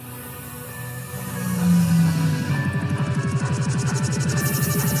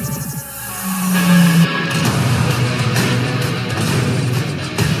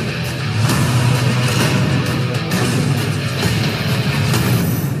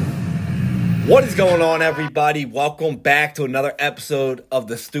What is going on, everybody? Welcome back to another episode of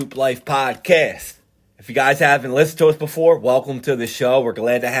the Stoop Life Podcast. If you guys haven't listened to us before, welcome to the show. We're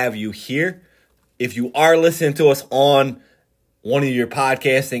glad to have you here. If you are listening to us on one of your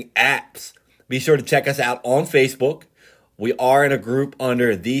podcasting apps, be sure to check us out on Facebook. We are in a group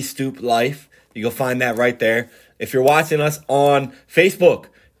under The Stoop Life. You can find that right there. If you're watching us on Facebook,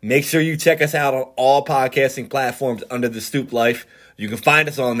 make sure you check us out on all podcasting platforms under The Stoop Life. You can find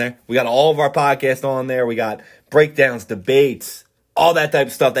us on there. We got all of our podcasts on there. We got breakdowns, debates, all that type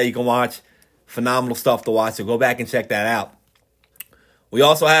of stuff that you can watch. Phenomenal stuff to watch, so go back and check that out. We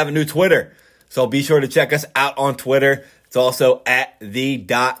also have a new Twitter, so be sure to check us out on Twitter. It's also at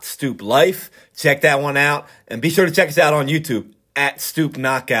the.stooplife. Check that one out. And be sure to check us out on YouTube at Stoop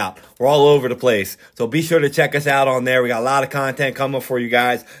Knockout. We're all over the place. So be sure to check us out on there. We got a lot of content coming for you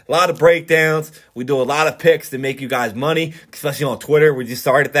guys. A lot of breakdowns. We do a lot of picks to make you guys money, especially on Twitter. We just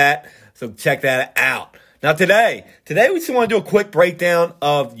started that. So check that out. Now today we just want to do a quick breakdown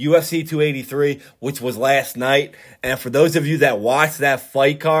of UFC 283, which was last night. And for those of you that watched that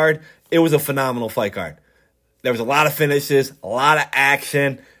fight card, it was a phenomenal fight card. There was a lot of finishes, a lot of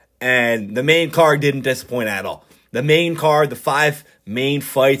action, and the main card didn't disappoint at all. The main card, the 5 main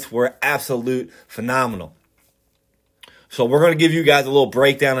fights were absolute phenomenal. So we're going to give you guys a little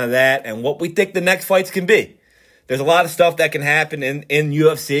breakdown of that and what we think the next fights can be. There's a lot of stuff that can happen in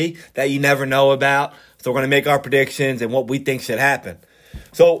UFC that you never know about. So we're going to make our predictions and what we think should happen.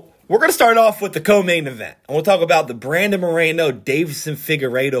 So we're going to start off with the co-main event. I want to talk about the Brandon Moreno-Deiveson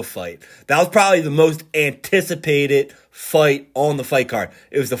Figueiredo fight. That was probably the most anticipated fight on the fight card.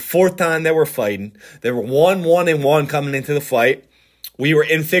 It was the 4th time they were fighting. They were 1-1-1 coming into the fight. We were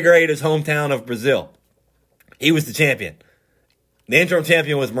in Figueiredo's hometown of Brazil. He was the champion. The interim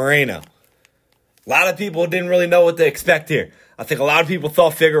champion was Moreno. A lot of people didn't really know what to expect here. I think a lot of people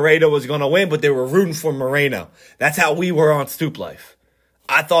thought Figueiredo was going to win, but they were rooting for Moreno. That's how we were on Stoop Life.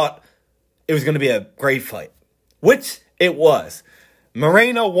 I thought it was going to be a great fight, which it was.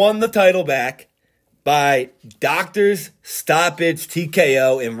 Moreno won the title back by doctor's stoppage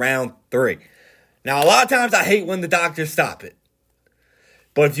TKO in round 3. Now, a lot of times I hate when the doctors stop it.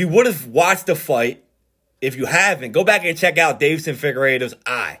 But if you would have watched the fight, if you haven't, go back and check out Deiveson Figueiredo's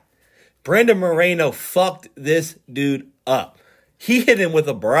eye. Brandon Moreno fucked this dude up. He hit him with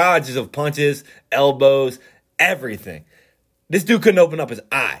a barrage of punches, elbows, everything. This dude couldn't open up his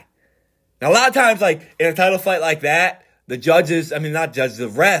eye. Now, a lot of times, like, in a title fight like that, the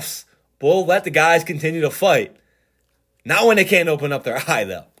refs will let the guys continue to fight. Not when they can't open up their eye,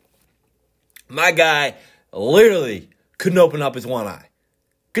 though. My guy literally couldn't open up his one eye.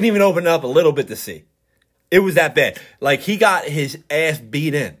 Couldn't even open it up a little bit to see. It was that bad. Like, he got his ass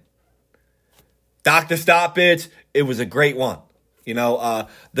beat in. Doctor stoppage, it was a great one. You know,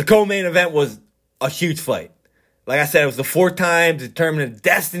 the co-main event was a huge fight. Like I said, it was the 4th time to determine the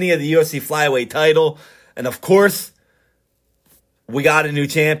destiny of the UFC flyweight title. And of course, we got a new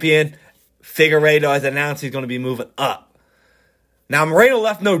champion. Figueiredo has announced he's going to be moving up. Now, Moreno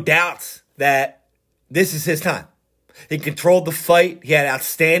left no doubts that this is his time. He controlled the fight. He had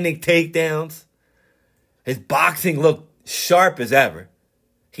outstanding takedowns. His boxing looked sharp as ever.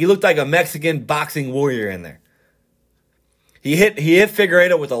 He looked like a Mexican boxing warrior in there. He hit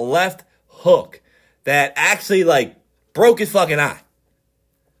Figueiredo with a left hook that actually, like, broke his fucking eye.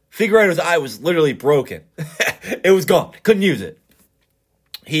 Figueiredo's eye was literally broken. It was gone. Couldn't use it.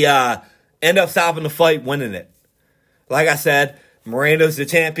 He ended up stopping the fight, winning it. Like I said, Moreno's the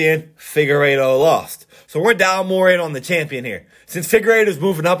champion. Figueiredo lost. So we're down more in on the champion here. Since Figueiredo's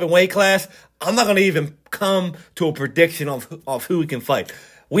moving up in weight class, I'm not going to even come to a prediction of who he can fight.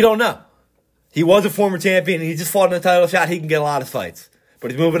 We don't know. He was a former champion. He just fought in a title shot. He can get a lot of fights. But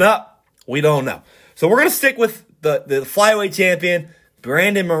he's moving up. We don't know. So we're going to stick with the flyweight champion,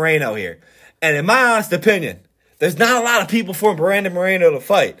 Brandon Moreno here. And in my honest opinion, there's not a lot of people for Brandon Moreno to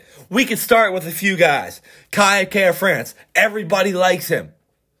fight. We could start with a few guys. Kai Kara-France. Everybody likes him.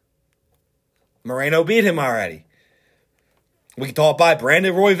 Moreno beat him already. We can talk about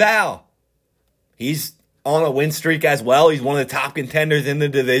Brandon Royval. He's on a win streak as well. He's one of the top contenders in the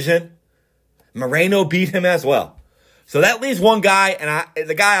division. Moreno beat him as well. So that leaves one guy, and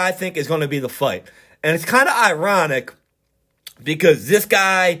the guy I think is going to be the fight. And it's kind of ironic because this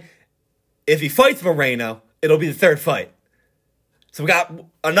guy, if he fights Moreno, it'll be the 3rd fight. So we got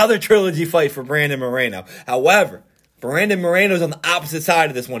another trilogy fight for Brandon Moreno. However, Brandon Moreno's on the opposite side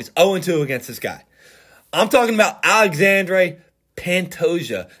of this one. He's 0-2 against this guy. I'm talking about Alexandre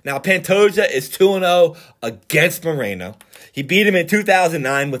Pantoja. Now, Pantoja is 2-0 against Moreno. He beat him in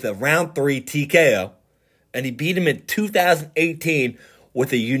 2009 with a round 3 TKO. And he beat him in 2018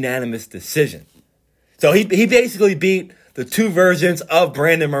 with a unanimous decision. So he basically beat the two versions of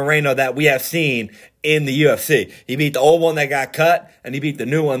Brandon Moreno that we have seen in the UFC. He beat the old one that got cut, and he beat the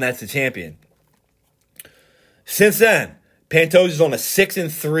new one that's the champion. Since then, Pantoja's on a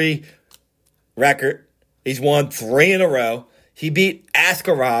 6-3 record. He's won 3 in a row. He beat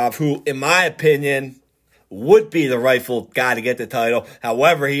Askarov, who, in my opinion, would be the rightful guy to get the title.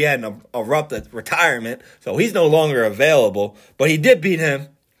 However, he had an abrupt retirement, so he's no longer available. But he did beat him.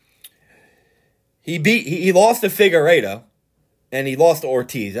 He lost to Figueiredo, and he lost to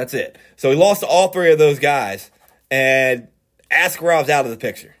Ortiz. That's it. So he lost to all 3 of those guys, and Askarov's out of the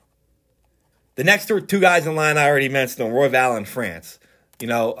picture. The next 2 guys in line I already mentioned, Royval and France.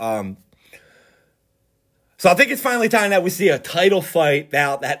 So I think it's finally time that we see a title fight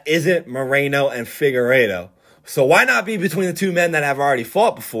bout that isn't Moreno and Figueiredo. So why not be between the 2 men that have already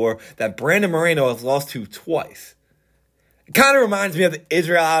fought before that Brandon Moreno has lost to twice? It kind of reminds me of the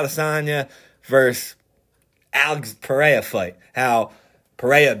Israel Adesanya versus Alex Pereira fight. How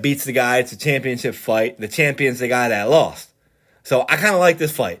Pereira beats the guy, it's a championship fight. The champion's the guy that lost. So I kind of like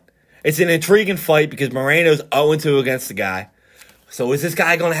this fight. It's an intriguing fight because Moreno's 0-2 against the guy. So is this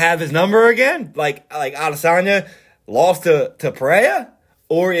guy going to have his number again? Like Adesanya lost to Pereira?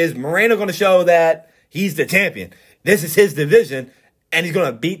 Or is Moreno going to show that he's the champion? This is his division, and he's going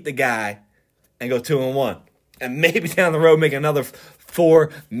to beat the guy and go 2-1. And maybe down the road make another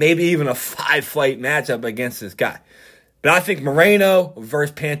 4, maybe even a 5-fight matchup against this guy. But I think Moreno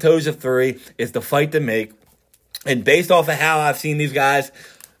versus Pantoja 3 is the fight to make. And based off of how I've seen these guys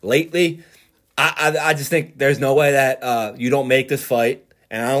lately, I just think there's no way that you don't make this fight.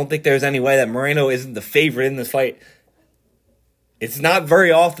 And I don't think there's any way that Moreno isn't the favorite in this fight. It's not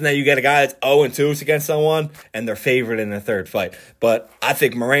very often that you get a guy that's 0-2 against someone and they're favored in the third fight. But I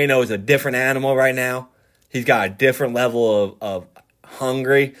think Moreno is a different animal right now. He's got a different level of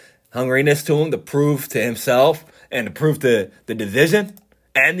hungriness to him to prove to himself and to prove to the division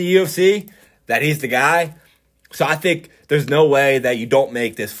and the UFC that he's the guy. So I think there's no way that you don't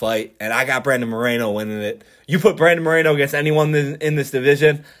make this fight. And I got Brandon Moreno winning it. You put Brandon Moreno against anyone in this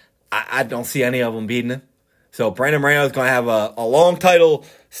division, I don't see any of them beating him. So Brandon Moreno is going to have a long title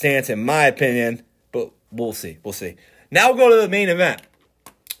stance, in my opinion. But we'll see. We'll see. Now we'll go to the main event.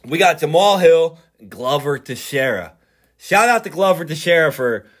 We got Jamal Hill, Glover Teixeira. Shout out to Glover Teixeira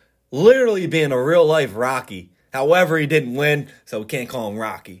for literally being a real-life Rocky. However, he didn't win, so we can't call him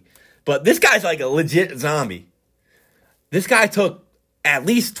Rocky. But this guy's like a legit zombie. This guy took at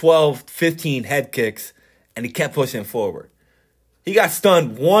least 12, 15 head kicks, and he kept pushing forward. He got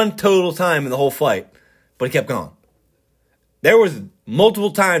stunned 1 total time in the whole fight, but he kept going. There was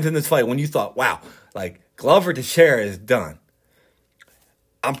multiple times in this fight when you thought, wow, like Glover Teixeira is done.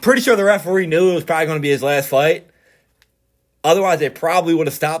 I'm pretty sure the referee knew it was probably going to be his last fight. Otherwise, they probably would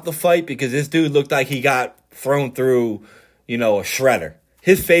have stopped the fight because this dude looked like he got thrown through, a shredder.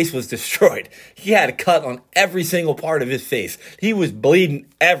 His face was destroyed. He had a cut on every single part of his face. He was bleeding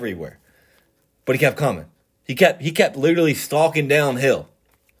everywhere. But he kept coming. He kept literally stalking down Hill.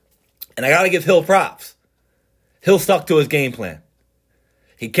 And I got to give Hill props. Hill stuck to his game plan.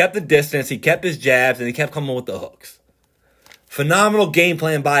 He kept the distance, he kept his jabs, and he kept coming with the hooks. Phenomenal game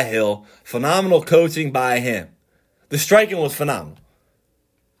plan by Hill. Phenomenal coaching by him. The striking was phenomenal.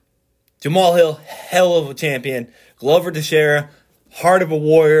 Jamal Hill, hell of a champion. Glover Teixeira, heart of a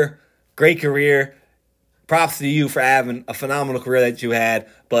warrior. Great career. Props to you for having a phenomenal career that you had.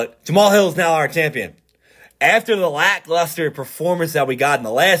 But Jamal Hill is now our champion. After the lackluster performance that we got in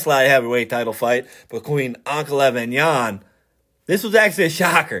the last light heavyweight title fight between Ankalaev and Yan, this was actually a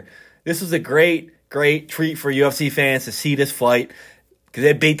shocker. This was a great treat for UFC fans to see this fight because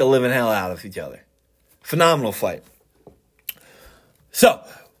they beat the living hell out of each other. Phenomenal fight. So,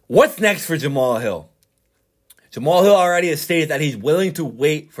 what's next for Jamal Hill? Jamal Hill already has stated that he's willing to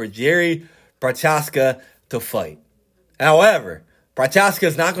wait for Jerry Prochazka to fight. However, Prochazka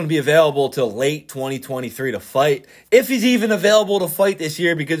is not going to be available till late 2023 to fight, if he's even available to fight this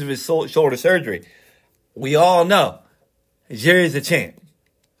year because of his shoulder surgery. We all know Jerry's the champ.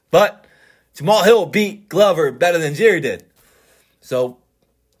 But Jamal Hill beat Glover better than Jerry did. So,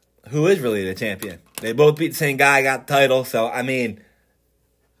 who is really the champion? They both beat the same guy, got the title. So,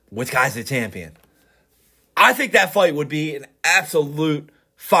 which guy's the champion? I think that fight would be an absolute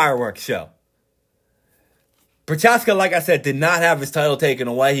fireworks show. Prochazka, like I said, did not have his title taken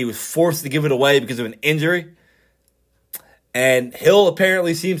away. He was forced to give it away because of an injury. And Hill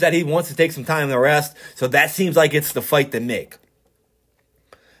apparently seems that he wants to take some time to rest. So that seems like it's the fight to make.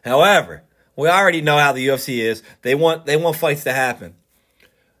 However, we already know how the UFC is. They want fights to happen.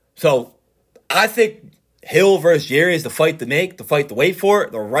 So I think Hill versus Jerry is the fight to make, the fight to wait for,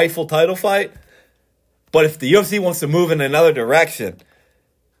 the rightful title fight. But if the UFC wants to move in another direction,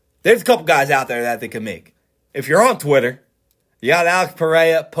 there's a couple guys out there that they can make. If you're on Twitter, you got Alex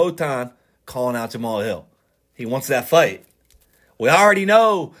Pereira, Poatan, calling out Jamal Hill. He wants that fight. We already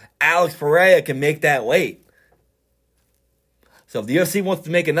know Alex Pereira can make that weight. So if the UFC wants to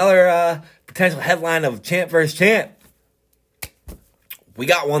make another potential headline of champ versus champ, we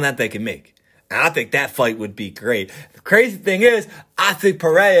got one that they can make. And I think that fight would be great. The crazy thing is, I think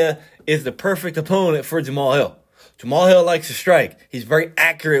Pereira is the perfect opponent for Jamal Hill. Jamal Hill likes to strike. He's very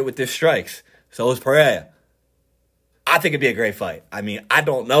accurate with his strikes. So is Pereira. I think it'd be a great fight. I mean, I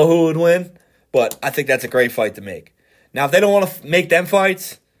don't know who would win, but I think that's a great fight to make. Now, if they don't want to make them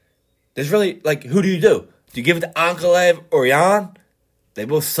fights, there's really, who do you do? Do you give it to Ankalaev or Yan? They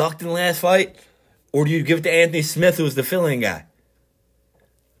both sucked in the last fight. Or do you give it to Anthony Smith, who was the fill-in guy?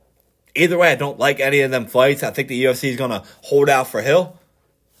 Either way, I don't like any of them fights. I think the UFC is going to hold out for Hill.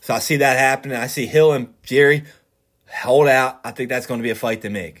 So I see that happening. I see Hill and Jerry hold out. I think that's going to be a fight to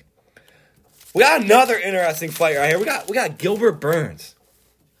make. We got another interesting fight right here. We got Gilbert Burns.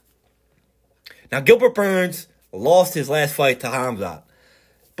 Now, Gilbert Burns lost his last fight to Khamzat.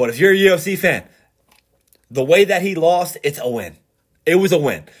 But if you're a UFC fan, the way that he lost, it's a win. It was a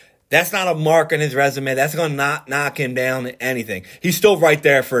win. That's not a mark on his resume. That's going to not knock him down to anything. He's still right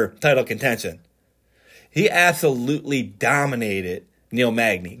there for title contention. He absolutely dominated Neil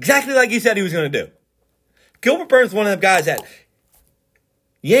Magny. Exactly like he said he was going to do. Gilbert Burns is one of them guys that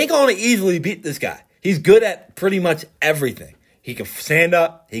you ain't going to easily beat this guy. He's good at pretty much everything. He can stand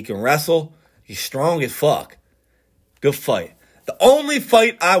up. He can wrestle. He's strong as fuck. Good fight. The only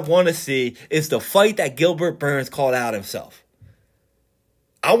fight I want to see is the fight that Gilbert Burns called out himself.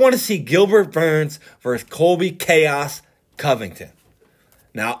 I want to see Gilbert Burns versus Colby Chaos Covington.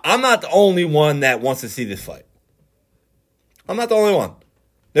 Now, I'm not the only one that wants to see this fight. I'm not the only one.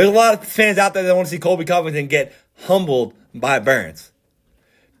 There's a lot of fans out there that want to see Colby Covington get humbled by Burns.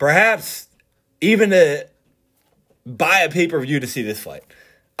 Perhaps even to buy a pay-per-view to see this fight.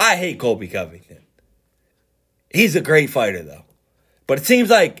 I hate Colby Covington. He's a great fighter, though. But it seems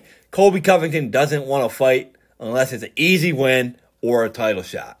like Colby Covington doesn't want to fight unless it's an easy win or a title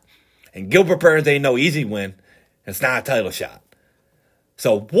shot. And Gilbert Burns ain't no easy win. It's not a title shot.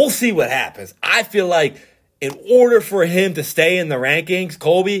 So we'll see what happens. I feel like in order for him to stay in the rankings,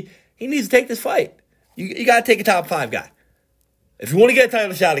 Colby, he needs to take this fight. You got to take a top 5 guy. If you want to get a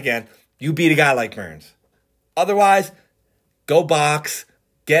title shot again, you beat a guy like Burns. Otherwise, go box,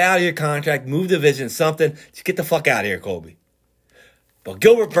 get out of your contract, move division, something. Just get the fuck out of here, Colby. But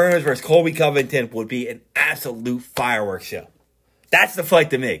Gilbert Burns versus Colby Covington would be an absolute fireworks show. That's the fight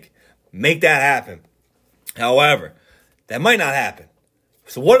to make. Make that happen. However, that might not happen.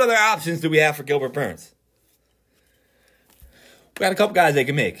 So what other options do we have for Gilbert Burns? We got a couple guys they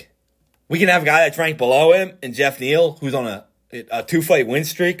can make. We can have a guy that's ranked below him and Jeff Neal, who's on a 2-fight win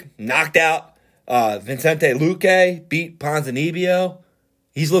streak, knocked out Vicente Luque, beat Ponzinibbio.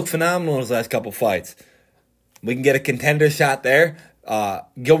 He's looked phenomenal in his last couple fights. We can get a contender shot there.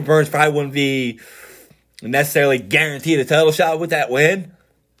 Gilbert Burns probably wouldn't be necessarily guaranteed a title shot with that win,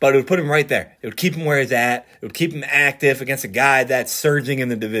 but it would put him right there. It would keep him where he's at. It would keep him active against a guy that's surging in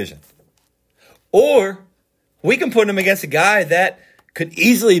the division. Or we can put him against a guy that could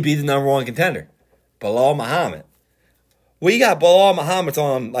easily be the number 1 contender, Belal Muhammad. We got Belal Muhammad's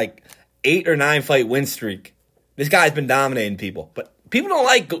on 8 or 9 fight win streak. This guy's been dominating people, but people don't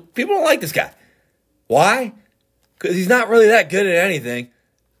like this guy. Why? Because he's not really that good at anything,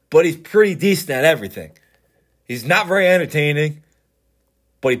 but he's pretty decent at everything. He's not very entertaining,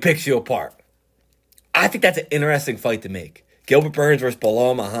 but he picks you apart. I think that's an interesting fight to make. Gilbert Burns versus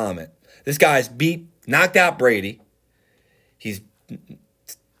Belal Muhammad. This guy's knocked out Brady. He's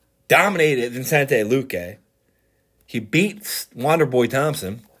dominated Vicente Luque. He beat Wonderboy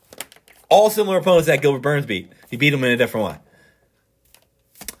Thompson. All similar opponents that Gilbert Burns beat. He beat him in a different way.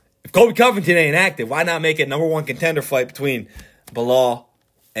 If Colby Covington ain't active, why not make it number 1 contender fight between Belal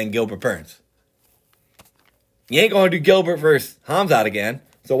and Gilbert Burns? You ain't going to do Gilbert versus Khamzat again,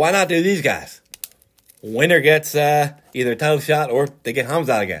 so why not do these guys? Winner gets either a title shot or they get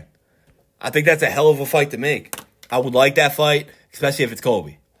Khamzat again. I think that's a hell of a fight to make. I would like that fight, especially if it's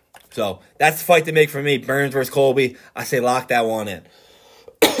Colby. So that's the fight to make for me, Burns versus Colby. I say lock that one in.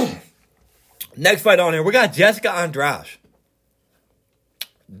 Next fight on here, we got Jessica Andrade.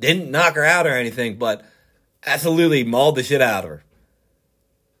 Didn't knock her out or anything, but absolutely mauled the shit out of her.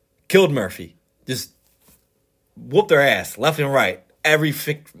 Killed Murphy. Just whooped her ass, left and right, every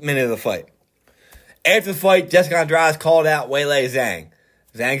minute of the fight. After the fight, Jessica Andrade called out Weili Zhang.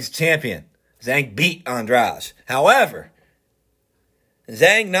 Zhang's champion. Zhang beat Andrade. However,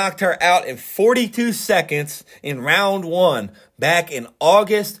 Zhang knocked her out in 42 seconds in round 1 back in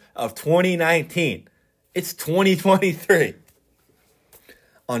August of 2019. It's 2023.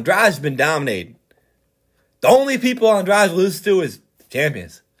 Andrade's been dominating. The only people Andrade loses to is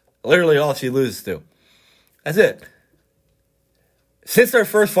champions. Literally all she loses to. That's it. Since their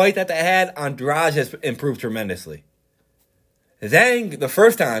first fight that they had, Andrade has improved tremendously. Zhang, the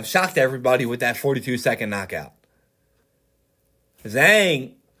first time, shocked everybody with that 42-second knockout.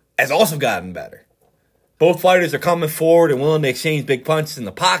 Zhang has also gotten better. Both fighters are coming forward and willing to exchange big punches in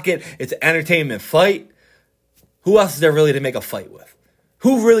the pocket. It's an entertainment fight. Who else is there really to make a fight with?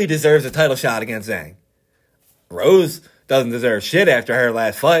 Who really deserves a title shot against Zhang? Rose doesn't deserve shit after her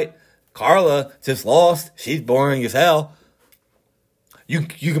last fight. Carla just lost. She's boring as hell. You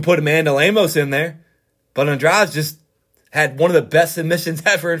can put Amanda Lemos in there, but Andrade just had one of the best submissions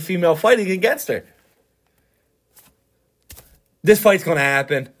ever in female fighting against her. This fight's going to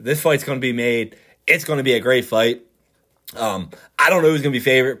happen. This fight's going to be made. It's going to be a great fight. I don't know who's going to be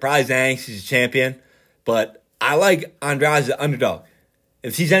favorite. Probably Zhang. She's a champion. But I like Andrade as the underdog.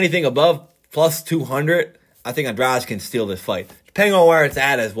 If she's anything above plus 200, I think Andrade can steal this fight, depending on where it's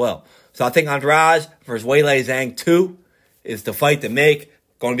at as well. So I think Andrade versus Weili Zhang 2 is the fight to make.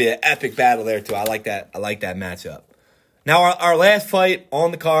 Going to be an epic battle there too. I like that. I like that matchup. Now our last fight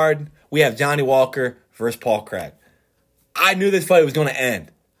on the card, we have Johnny Walker versus Paul Craig. I knew this fight was going to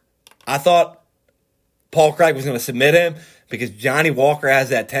end. I thought Paul Craig was going to submit him because Johnny Walker has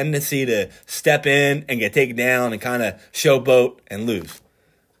that tendency to step in and get taken down and kind of showboat and lose.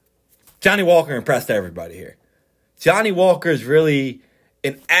 Johnny Walker impressed everybody here. Johnny Walker is really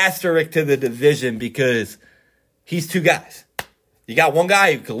an asterisk to the division because he's two guys. You got one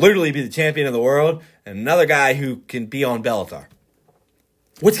guy who could literally be the champion of the world and another guy who can be on Bellator.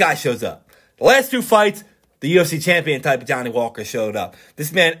 Which guy shows up? The last two fights, the UFC champion type of Johnny Walker showed up.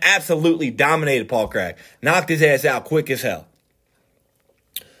 This man absolutely dominated Paul Craig. Knocked his ass out quick as hell.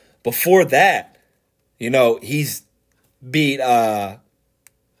 Before that, he's beat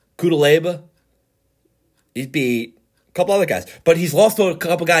Kudalaba. He's beat a couple other guys. But he's lost to a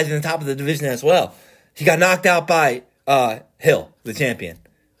couple guys in the top of the division as well. He got knocked out by Hill, the champion.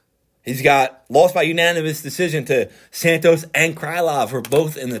 He's got lost by unanimous decision to Santos and Krylov, who are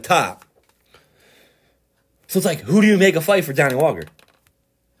both in the top. So it's like, who do you make a fight for Johnny Walker?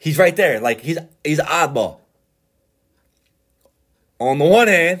 He's right there. Like, he's an oddball. On the one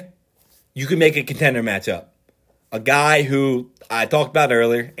hand, you can make a contender matchup. A guy who I talked about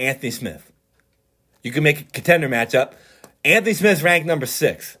earlier, Anthony Smith. You can make a contender matchup. Anthony Smith's ranked number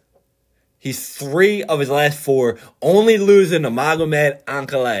 6. He's 3 of his last 4, only losing to Magomed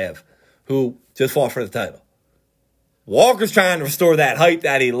Ankalaev, who just fought for the title. Walker's trying to restore that hype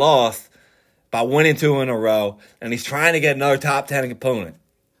that he lost by winning 2 in a row, and he's trying to get another top 10 opponent.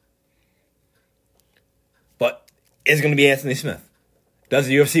 But it's going to be Anthony Smith. Does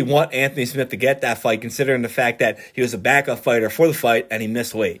the UFC want Anthony Smith to get that fight, considering the fact that he was a backup fighter for the fight and he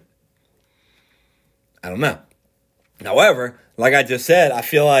missed weight? I don't know. However, like I just said, I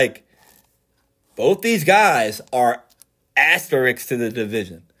feel like both these guys are asterisks to the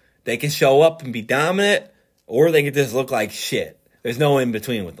division. They can show up and be dominant, or they can just look like shit. There's no in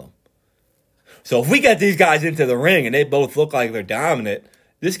between with them. So if we get these guys into the ring and they both look like they're dominant,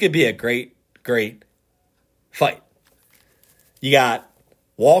 this could be a great, great fight. You got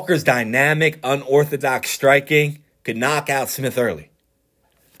Walker's dynamic, unorthodox striking could knock out Smith early.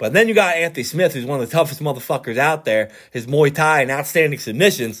 But then you got Anthony Smith, who's one of the toughest motherfuckers out there. His Muay Thai and outstanding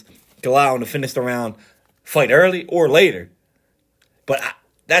submissions can allow him to finish the round, fight early or later. But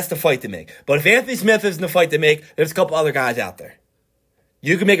that's the fight to make. But if Anthony Smith isn't the fight to make, there's a couple other guys out there.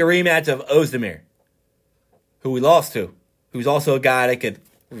 You can make a rematch of Ozdemir, who we lost to, who's also a guy that could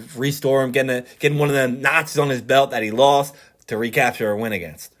restore him, getting one of them notches on his belt that he lost to recapture or win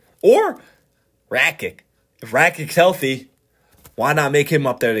against. Or Rakic. If Rakic's healthy, why not make him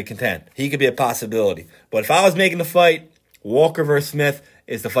up there to contend? He could be a possibility. But if I was making the fight, Walker versus Smith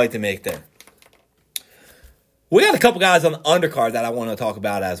is the fight to make there. We got a couple guys on the undercard that I want to talk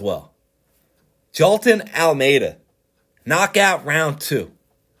about as well. Jolton Almeida. Knockout round 2.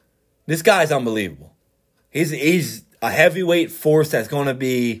 This guy's unbelievable. He's a heavyweight force that's going to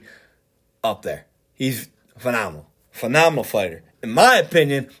be up there. He's phenomenal. Phenomenal fighter. In my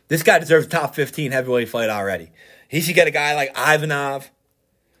opinion, this guy deserves a top 15 heavyweight fight already. He should get a guy like Ivanov,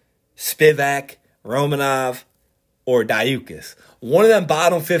 Spivak, Romanov, or Diukis. One of them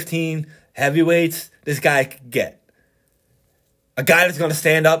bottom 15 heavyweights, this guy could get. A guy that's going to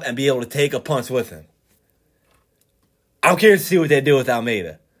stand up and be able to take a punch with him. I'm curious to see what they do with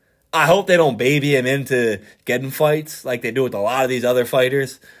Almeida. I hope they don't baby him into getting fights like they do with a lot of these other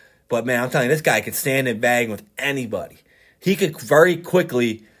fighters. But, man, I'm telling you, this guy could stand and bang with anybody. He could very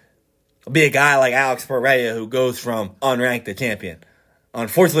quickly be a guy like Alex Pereira who goes from unranked to champion.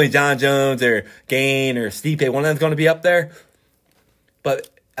 Unfortunately, John Jones or Gane or Stipe, one of them's going to be up there. But,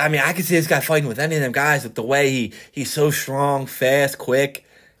 I mean, I can see this guy fighting with any of them guys with the way he's so strong, fast, quick,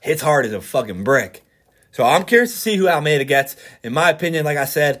 hits hard as a fucking brick. So I'm curious to see who Almeida gets. In my opinion, like I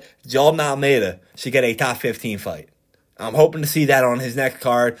said, Jordan Almeida should get a top 15 fight. I'm hoping to see that on his next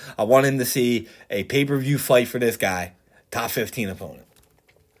card. I want him to see a pay-per-view fight for this guy. Top 15 opponent.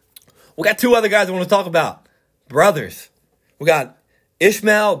 We got two other guys I want to talk about. Brothers. We got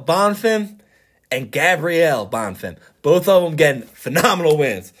Ishmael Bonfim and Gabriel Bonfim. Both of them getting phenomenal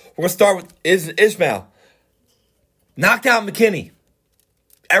wins. We're going to start with Ishmael. Knocked out McKinney.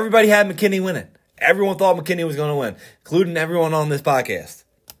 Everybody had McKinney winning. Everyone thought McKinney was going to win, including everyone on this podcast.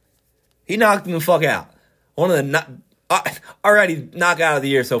 He knocked him the fuck out. One of the already knockout of the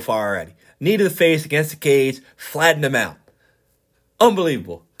year so far already. Knee to the face against the cage, flattened him out.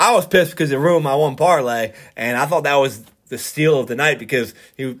 Unbelievable. I was pissed because it ruined my one parlay, and I thought that was the steal of the night because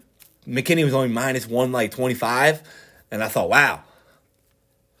McKinney was only minus 125, and I thought, wow,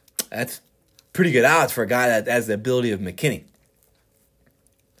 that's pretty good odds for a guy that has the ability of McKinney.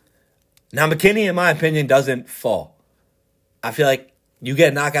 Now, McKinney, in my opinion, doesn't fall. I feel like you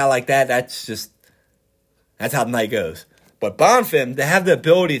get a knockout like that, that's how the night goes. But Bonfim, to have the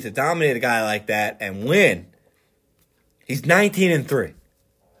ability to dominate a guy like that and win, he's 19-3.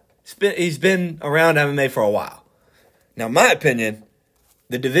 He's been around MMA for a while. Now, in my opinion,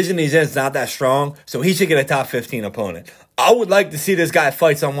 the division he's in is not that strong, so he should get a top 15 opponent. I would like to see this guy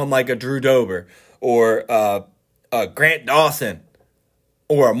fight someone like a Drew Dober or a Grant Dawson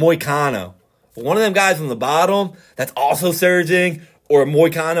or a Moicano. One of them guys on the bottom that's also surging, or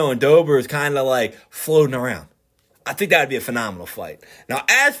Moicano and Dober is kind of like floating around. I think that would be a phenomenal fight. Now,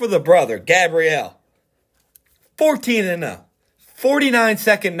 as for the brother, Gabriel, 14-0.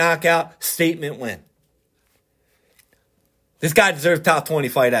 49-second knockout, statement win. This guy deserves top 20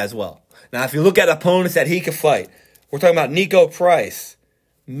 fight as well. Now, if you look at opponents that he could fight, we're talking about Nico Price,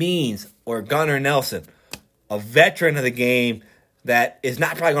 Means, or Gunnar Nelson, a veteran of the game that is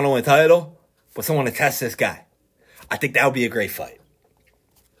not probably going to win a title, but someone to test this guy. I think that would be a great fight.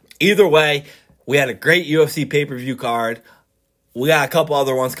 Either way, we had a great UFC pay-per-view card. We got a couple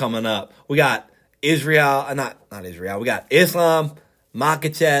other ones coming up. We got not Israel. We got Islam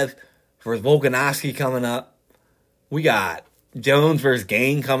Makhachev versus Volkanovski coming up. We got Jones versus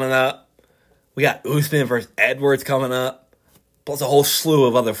Gane coming up. We got Usman versus Edwards coming up. Plus a whole slew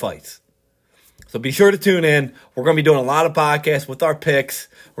of other fights. So be sure to tune in. We're going to be doing a lot of podcasts with our picks.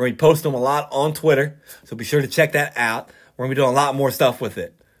 We're going to be posting them a lot on Twitter. So be sure to check that out. We're going to be doing a lot more stuff with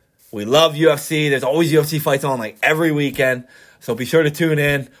it. We love UFC. There's always UFC fights on like every weekend. So be sure to tune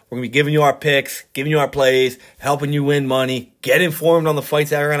in. We're going to be giving you our picks, giving you our plays, helping you win money, get informed on the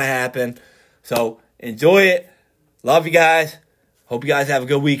fights that are going to happen. So enjoy it. Love you guys. Hope you guys have a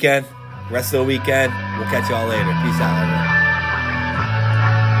good weekend. Rest of the weekend. We'll catch y'all later. Peace out, everyone.